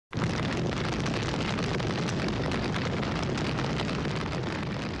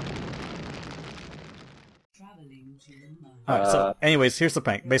Alright, so anyways, here's the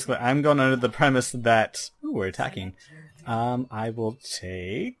prank. Basically, I'm going under the premise that... Ooh, we're attacking. I will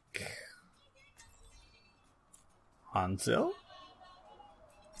take... Hanzo?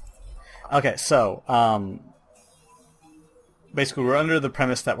 Okay, so, basically we're under the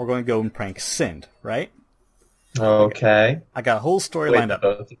premise that we're going to go and prank Sind, right? Okay. I got a whole story lined up.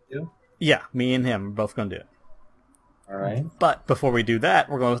 Both of you? Yeah, me and him are both going to do it. Alright. But before we do that,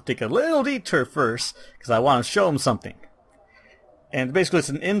 we're going to take a little detour first, because I want to show him something. And basically it's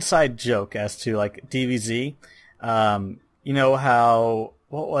an inside joke as to, like, DBZ. You know how...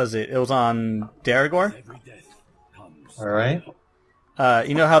 What was it? It was on Daragor? Alright.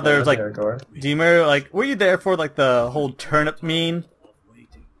 You know how there's, like... Daragor. Do you remember, like... Were you there for, like, the whole turnip meme?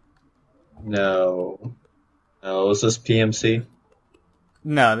 No. No, was this PMC?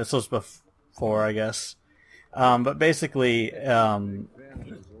 No, this was before, I guess. But basically,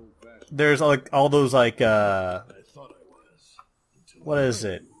 there's like all those like what is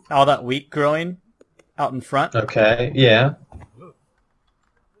it? All that wheat growing out in front. Okay, yeah.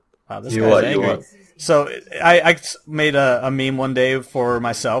 Wow, this guy's angry. So I made a meme one day for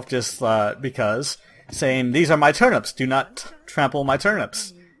myself, just because, saying these are my turnips. Do not trample my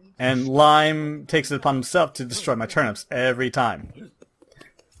turnips. And Lime takes it upon himself to destroy my turnips every time.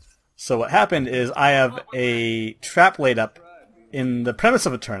 So what happened is I have a trap laid up in the premise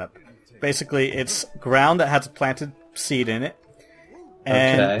of a turnip. Basically, it's ground that has a planted seed in it.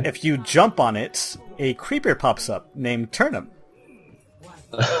 And if you jump on it, a creeper pops up named Turnip.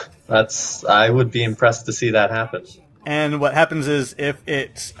 I would be impressed to see that happen. And what happens is if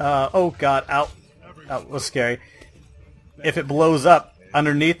it... oh god, out. That was scary. If it blows up,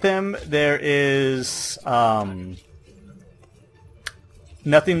 underneath him there is...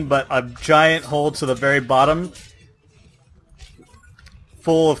 nothing but a giant hole to the very bottom,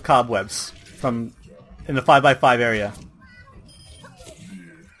 full of cobwebs from in the 5x5 area.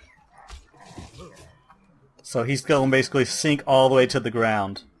 So he's going to basically sink all the way to the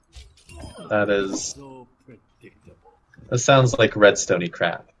ground. That sounds like redstone-y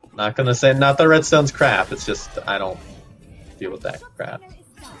crap. Not gonna say not that redstone's crap. It's just I don't deal with that crap.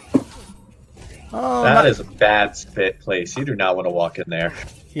 Oh, that is a bad place. You do not want to walk in there.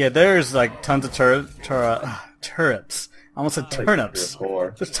 Yeah, there's like tons of turnips. I almost said turnips.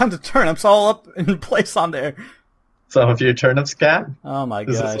 There's tons of turnips all up in place on there. Some of your turnips, Cat? Oh my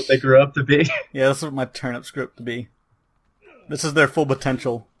gosh. Is this what they grew up to be? Yeah, this is what my turnips grew up to be. This is their full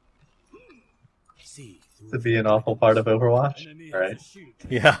potential. To be an awful part of Overwatch? Alright.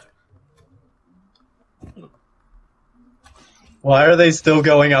 Yeah. Why are they still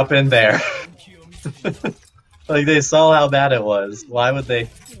going up in there? Like, they saw how bad it was. Why would they?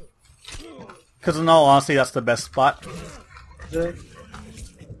 Because in all honesty, that's the best spot.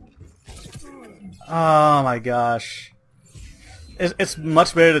 Oh my gosh. It's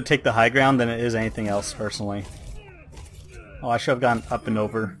much better to take the high ground than it is anything else, personally. Oh, I should have gone up and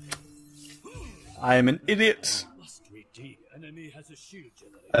over. I am an idiot.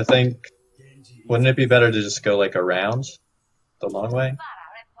 I think... Wouldn't it be better to just go, like, around the long way?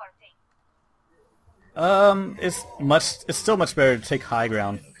 It's still much better to take high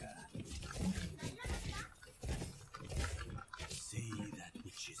ground.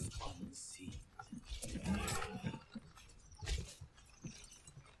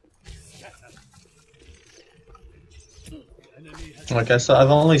 Like I saw, I've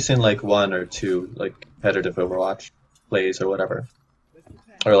only seen like one or two like competitive Overwatch plays or whatever,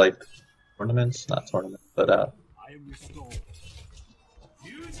 or like tournaments, not tournaments, but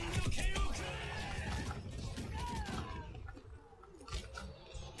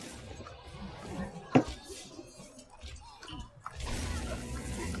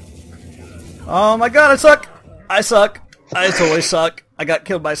Oh my god, I suck! I suck! I totally suck. I got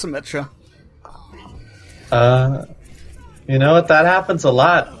killed by Symmetra. You know what? That happens a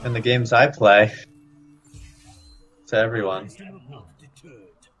lot in the games I play. To everyone.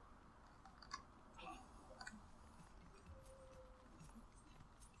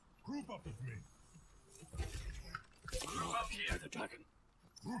 Group up with me.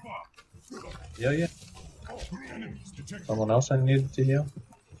 Yeah, yeah. Someone else I needed to heal?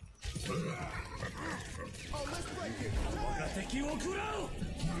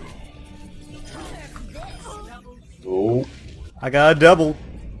 Oh. I got a double.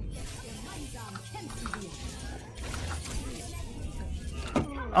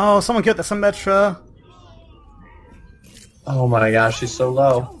 Oh, someone killed the Symmetra. Oh my gosh, she's so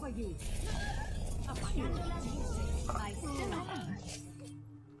low.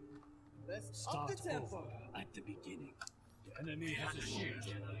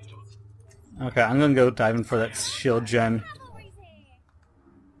 Okay, I'm gonna go diving for that shield gen.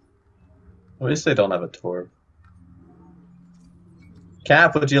 At least they don't have a Torb.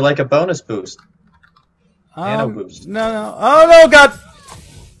 Cap, would you like a bonus boost? Nano boost. No. Oh no, God!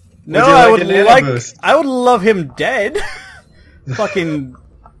 No, you I like would a nano like. boost? I would love him dead. Fucking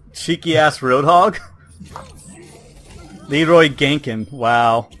cheeky ass roadhog. Leroy Gankin.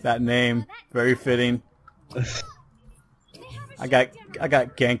 Wow, that name very fitting. I got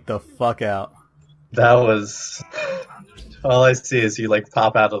ganked the fuck out. That was... All I see is you like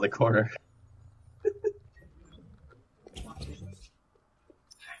pop out of the corner.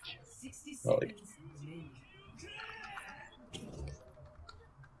 Like,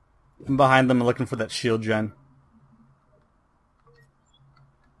 I'm behind them looking for that shield gen.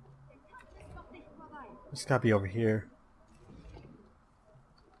 It's gotta be over here.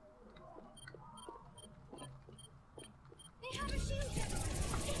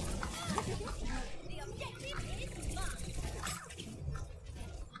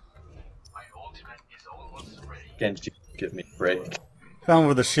 Genji, give me a break. Found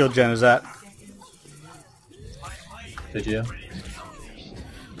where the shield gen is at. Did you?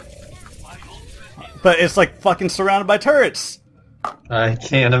 But it's like fucking surrounded by turrets. I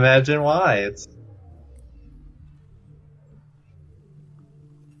can't imagine why. It's...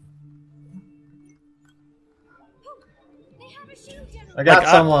 I got Like,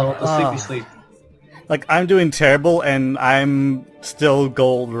 someone with the sleepy sleep. Like, I'm doing terrible, and I'm still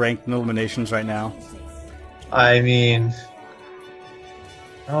gold ranked in eliminations right now. I mean...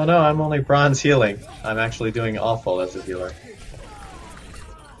 Oh no, I'm only bronze healing. I'm actually doing awful as a healer.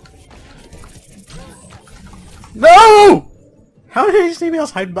 No! How did anybody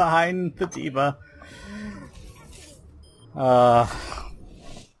else hide behind the diva?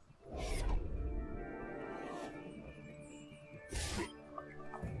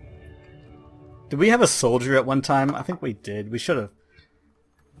 Did we have a soldier at one time? I think we did. We should have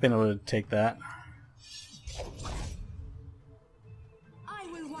been able to take that.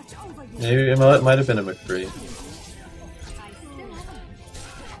 Maybe it might have been a McCree.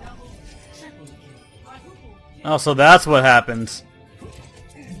 Oh, so that's what happens.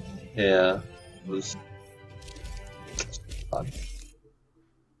 Yeah, it was fun.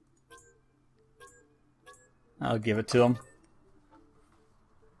 I'll give it to him.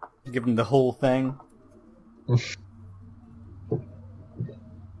 Give him the whole thing.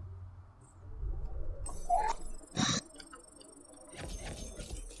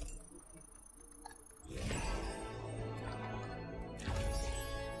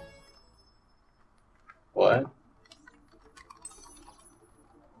 What?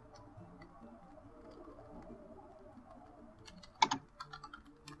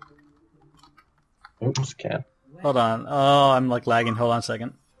 Oops, can't. Hold on. Oh, I'm like lagging. Hold on a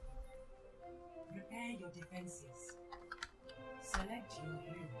second. Prepare your defenses. Select your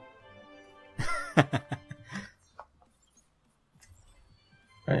hero.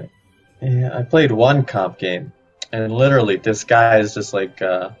 Right. Yeah, I played one comp game, and literally this guy is just like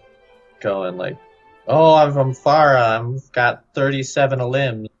going like, "Oh, I'm Pharah. I've got 37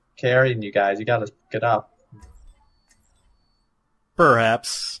 limbs carrying you guys. You gotta get up."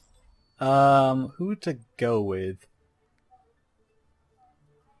 Perhaps. Who to go with?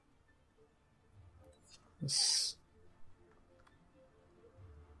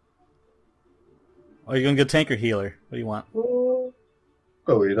 Oh, you gonna go tank or healer? What do you want?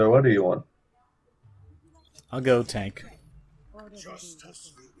 Go either. What do you want? I'll go tank.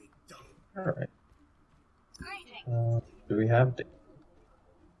 Justice will be done. All right. Do we have?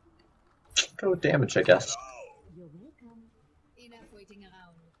 Go with damage, I guess. You're welcome. Enough waiting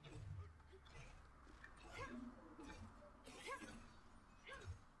around.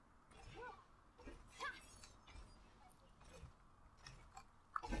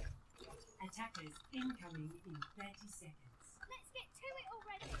 Attackers incoming in 30 seconds. Let's get to it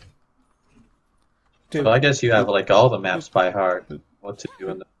already. Dude, Well, I guess you have like all the maps by heart. What to do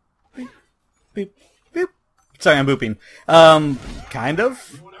in the... boop, boop. Sorry, I'm booping. Kind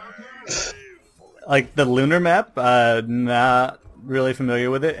of. Like the lunar map, not really familiar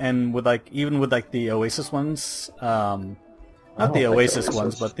with it, and with like even with like the Oasis ones, not the Oasis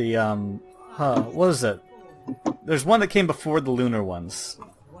ones, but the what is it? There's one that came before the lunar ones.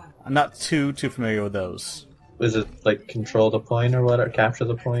 I'm not too familiar with those. Was it like control the point or what, or capture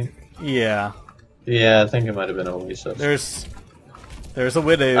the point? Yeah. Yeah, I think it might have been Oasis. There's a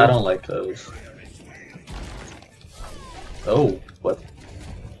Widow. I don't like those. Oh, what?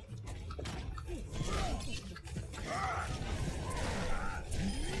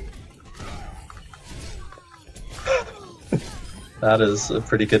 That is a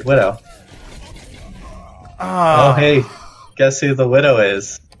pretty good Widow. Oh, hey, guess who the widow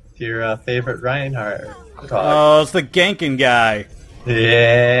is? Your favorite Reinhardt dog. Oh, it's the Genkin guy.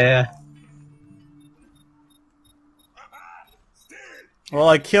 Yeah. Well,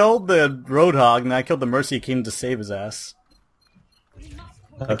 I killed the Roadhog, and I killed the Mercy King to save his ass.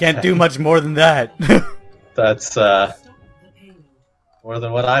 I can't do much more than that. That's Stop the payload. more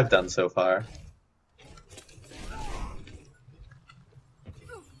than what I've done so far.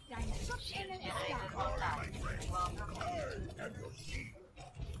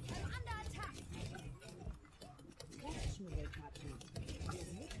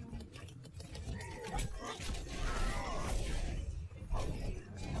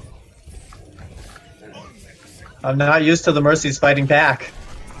 I'm not used to the Mercies fighting back.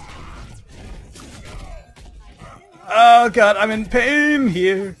 Oh god, I'm in pain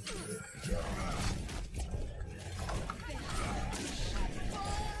here.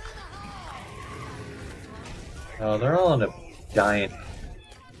 Oh, they're all in a giant.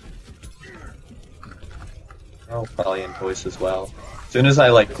 They're all probably in voice as well. As soon as I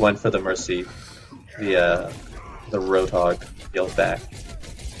like went for the Mercy, the Roadhog healed back.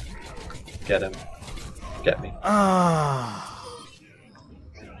 Get him. Get me. Ah.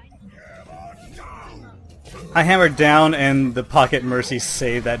 I hammered down and the Pocket Mercy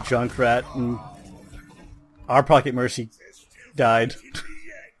saved that Junkrat, and our Pocket Mercy died.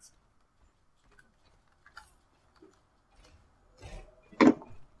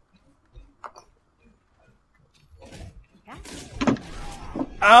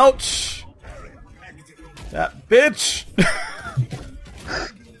 Ouch! That bitch!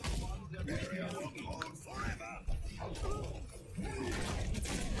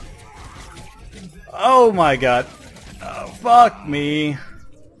 Oh my god. Oh, fuck me.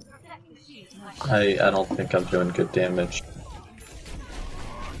 I don't think I'm doing good damage.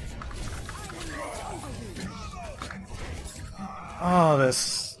 Oh,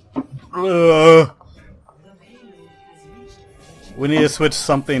 this... Ugh. We need to switch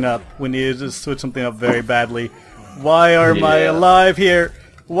something up. We need to switch something up very badly. Why am I Yeah. alive here?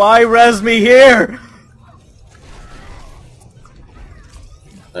 Why res me here?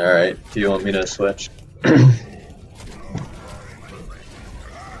 Alright, do you want me to switch?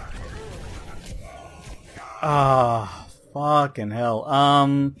 Ah, fucking hell.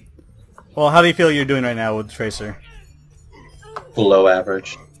 Well, how do you feel you're doing right now with Tracer? Below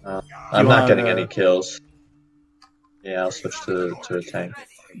average. I'm not getting wanna- any kills. Yeah, I'll switch to a tank.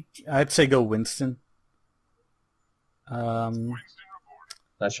 I'd say go Winston.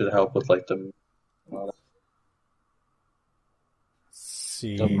 That should help with like the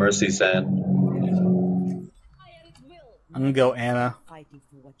See. Mercy's end. I'm gonna go Anna. Fighting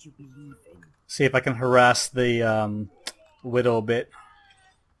for what you believe in. See if I can harass the Widow a bit.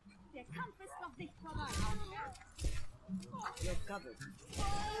 Der Kampf ist noch nicht vorbei. You're covered.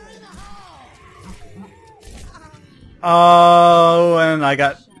 Oh, and I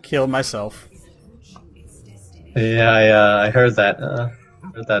got killed myself. Yeah, I heard that.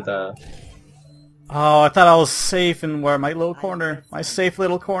 Oh, I thought I was safe in where my little corner, my safe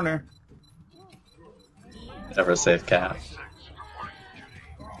little corner. Never save cat.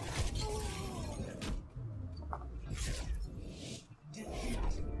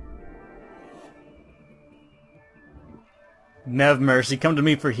 Nev Mercy, come to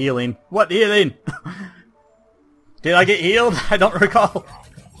me for healing. What healing? Did I get healed? I don't recall.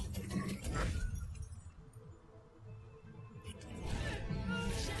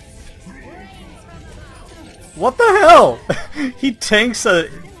 What the hell? He tanks a...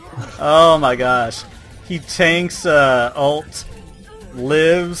 Oh my gosh. He tanks ult,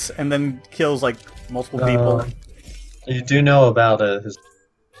 lives, and then kills like multiple people. You do know about his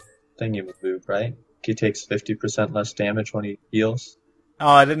thingy move, right? He takes 50% less damage when he heals. Oh,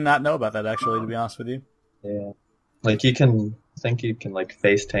 I did not know about that actually, to be honest with you. Yeah. Like I think you can like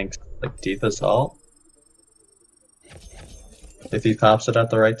face tank like Diva's ult. If he pops it at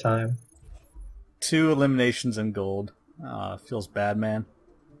the right time. 2 eliminations in gold. Feels bad, man.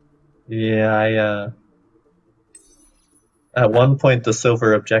 Yeah, at one point the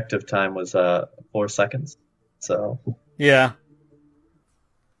silver objective time was 4 seconds. So Yeah.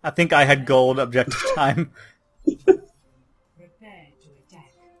 I think I had gold objective time. Prepare to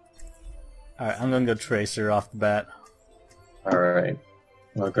attack. Alright, I'm gonna go Tracer off the bat. alright.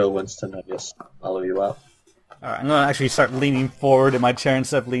 I'll go Winston, I guess. Follow you out. Alright, I'm gonna actually start leaning forward in my chair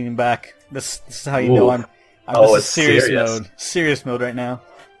instead of leaning back. This is how you Ooh. know I'm Oh, this is it's serious serious. mode. Serious mode right now.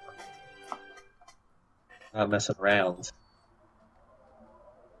 Not messing around.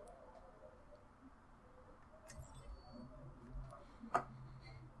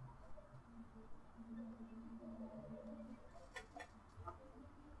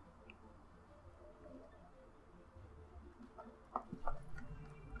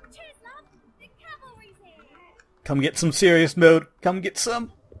 Come get some serious mode. Come get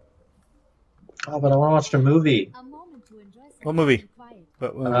some. Oh, but I want to watch the movie. A moment to enjoy some What movie? peace and quiet.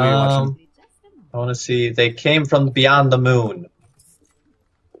 What movie are you watching? Just a moment. I want to see. They came from beyond the moon.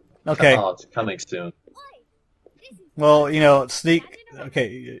 Okay. Oh, it's coming soon. Well, you know, sneak.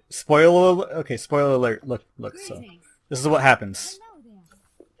 Okay, spoiler. Okay, spoiler alert. Look. So Greetings. this is what happens. Hello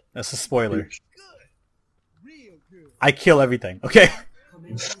there. That's a spoiler. Real good. I kill everything. Okay.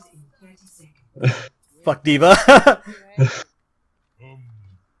 Commences in 30 seconds. Fuck Diva.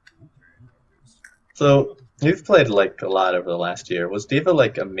 So you've played like a lot over the last year. Was Diva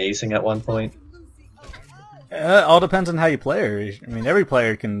like amazing at one point? It all depends on how you play her. I mean, every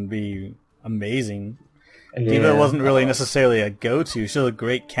player can be amazing. Diva Yeah. wasn't really necessarily a go-to. She's a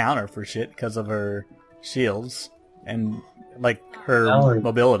great counter for shit because of her shields and like her Now her-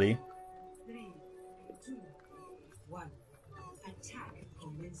 mobility. 3, 2, 1. Attack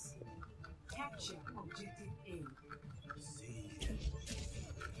commencing. Capture objective A.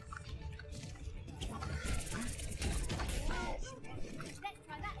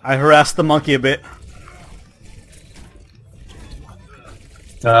 I harassed the monkey a bit.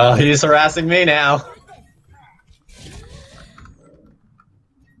 Oh, he's harassing me now.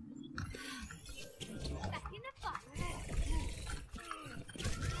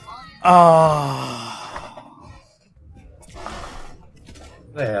 Oh.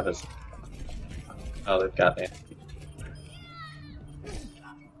 They have us. Oh, they've got me.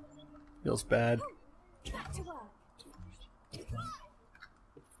 Feels bad. Back to work.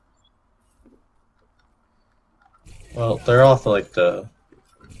 Well, they're off like the.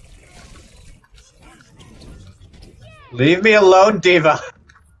 Leave me alone, Diva.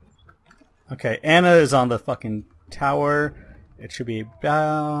 Okay, Anna is on the fucking tower. It should be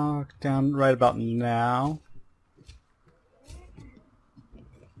about down right about now.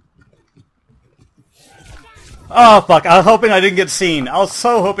 Oh fuck! I was hoping I didn't get seen. I was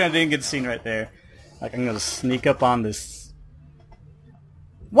so hoping I didn't get seen right there. Like I'm gonna sneak up on this.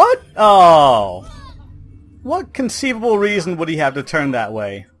 What? Oh! What conceivable reason would he have to turn that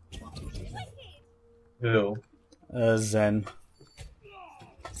way? Who? Zen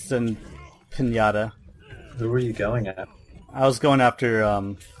Pinata. Who were you going at? I was going after,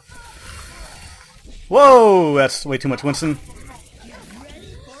 Whoa! That's way too much Winston.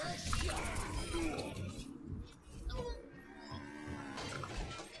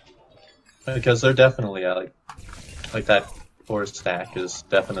 Because they're definitely like that force stack is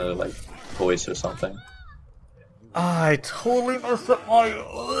definitely like voice or something. I totally messed up my...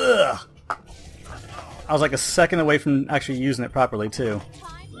 Ugh. I was like a second away from actually using it properly, too.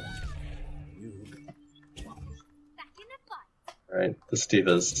 Alright, this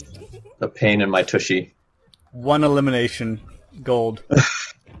Diva's a pain in my tushy. One elimination. Gold.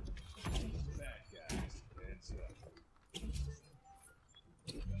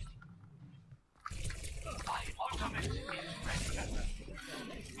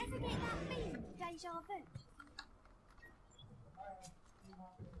 Deja vu.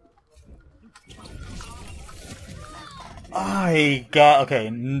 I got... Okay,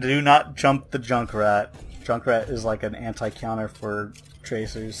 do not jump the Junkrat. Junkrat is like an anti-counter for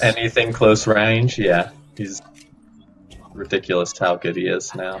tracers. Anything close range, yeah. He's ridiculous how good he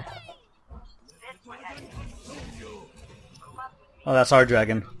is now. Oh, that's our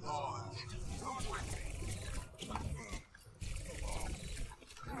dragon.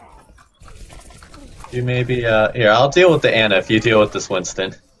 You maybe here, I'll deal with the Anna if you deal with this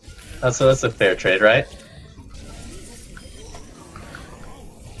Winston. That's a fair trade, right?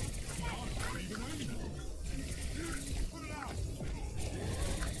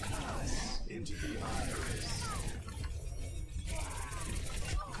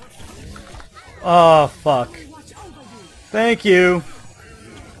 Oh, fuck. Thank you.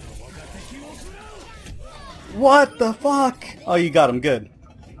 What the fuck? Oh, you got him. Good.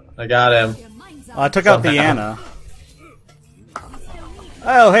 I got him. I took out the Somehow. Anna.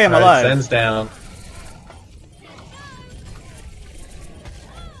 Oh, hey, I'm Alright, alive. Zen's down.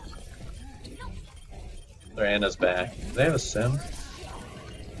 Their Anna's back. Do they have a sim?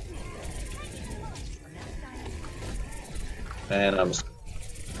 And I'm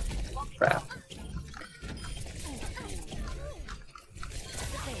crap.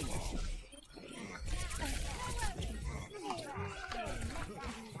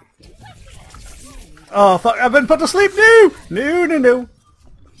 Oh, fuck. I've been put to sleep. No.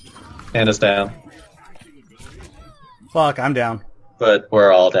 Anna's down. Fuck, I'm down. But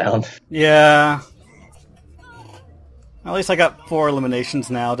we're all down. Yeah. At least I got 4 eliminations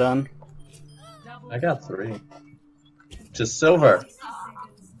now done. I got 3. Just silver.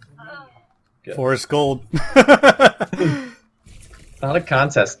 Good. Forest gold. Not a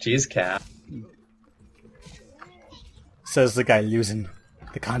contest, jeez, Cap. Says the guy losing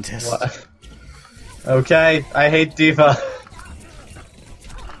the contest. What? Okay, I hate Diva.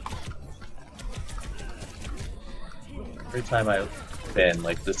 Every time I win,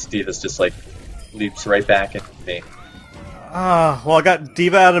 like this Diva's just like leaps right back into me. Well, I got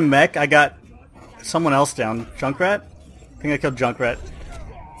Diva out of mech. I got someone else down. Junkrat? I think I killed Junkrat.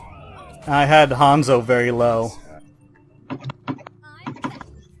 I had Hanzo very low.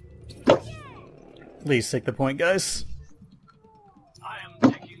 Please take the point, guys.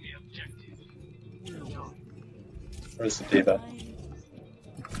 Where's the Diva?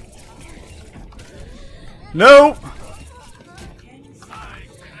 No!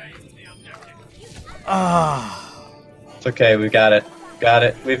 It's okay, we got it. Got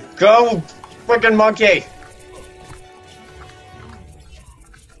it. We've go! Frickin' monkey!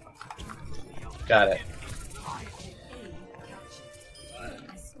 Got it.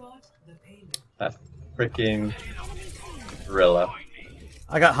 Escort the payload. That freaking gorilla.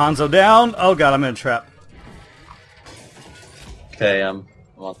 I got Hanzo down. Oh god, I'm in a trap. Okay, I'm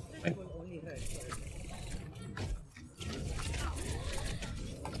on. Wait.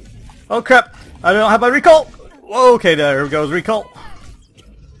 Oh crap! I don't have my recall! Whoa, okay, there goes recall.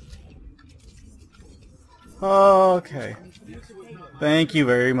 Okay. Thank you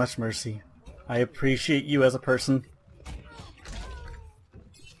very much, Mercy. I appreciate you as a person.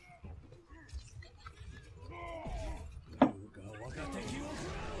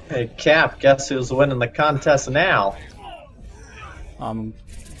 Hey, Cap, guess who's winning the contest now?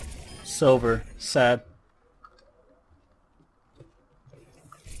 Silver. Sad.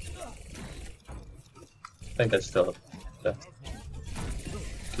 I think I still have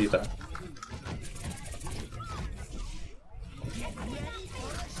Diva.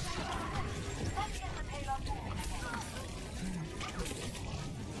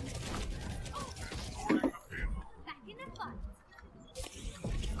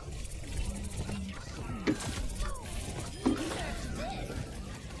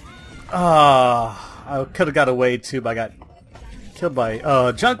 I could have got away too, but I got killed by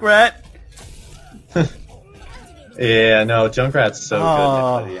Junkrat. Yeah, no, Junkrat's so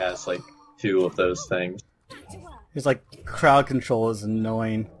good that he has like 2 of those things. He's like crowd control is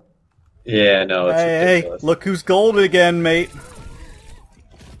annoying. Yeah, no, it's Hey, ridiculous. look who's gold again, mate.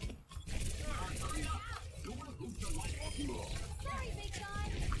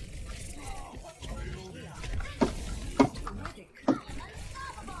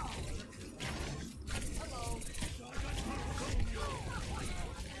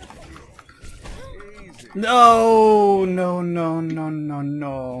 No, no, no, no, no,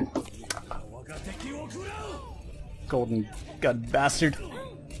 no. Golden god bastard.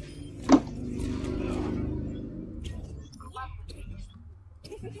 I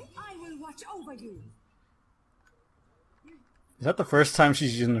will watch over you. Is that the first time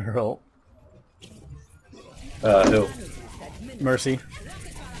she's using her ult? Who? Mercy.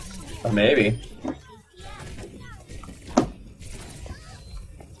 Maybe.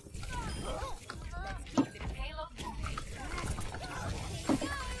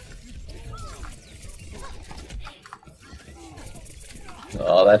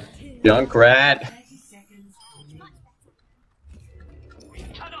 Oh, that Junkrat. 30 seconds remaining.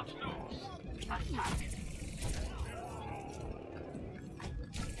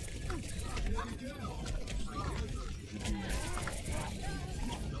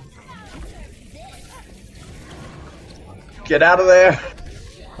 Get out of there.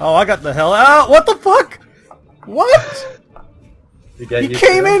 Oh, I got the hell out. What the fuck? What? You get He you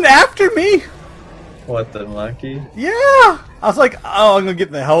came too? in after me? What the monkey? Yeah! I was like, oh, I'm gonna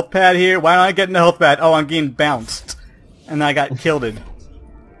get the health pad here. Why am I getting the health pad? Oh, I'm getting bounced. And I got killed.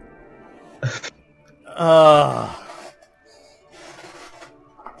 I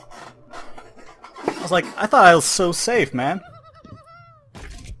was like, I thought I was so safe, man.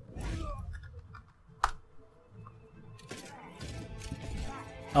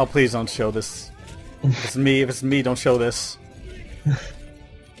 Oh, please don't show this. If it's me, don't show this.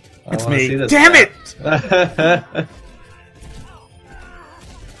 I It's wanna see me. this Damn guy. it!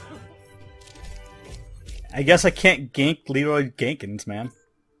 I guess I can't gank Leroy Gankins, man.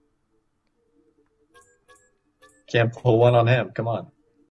 Can't pull one on him. Come on.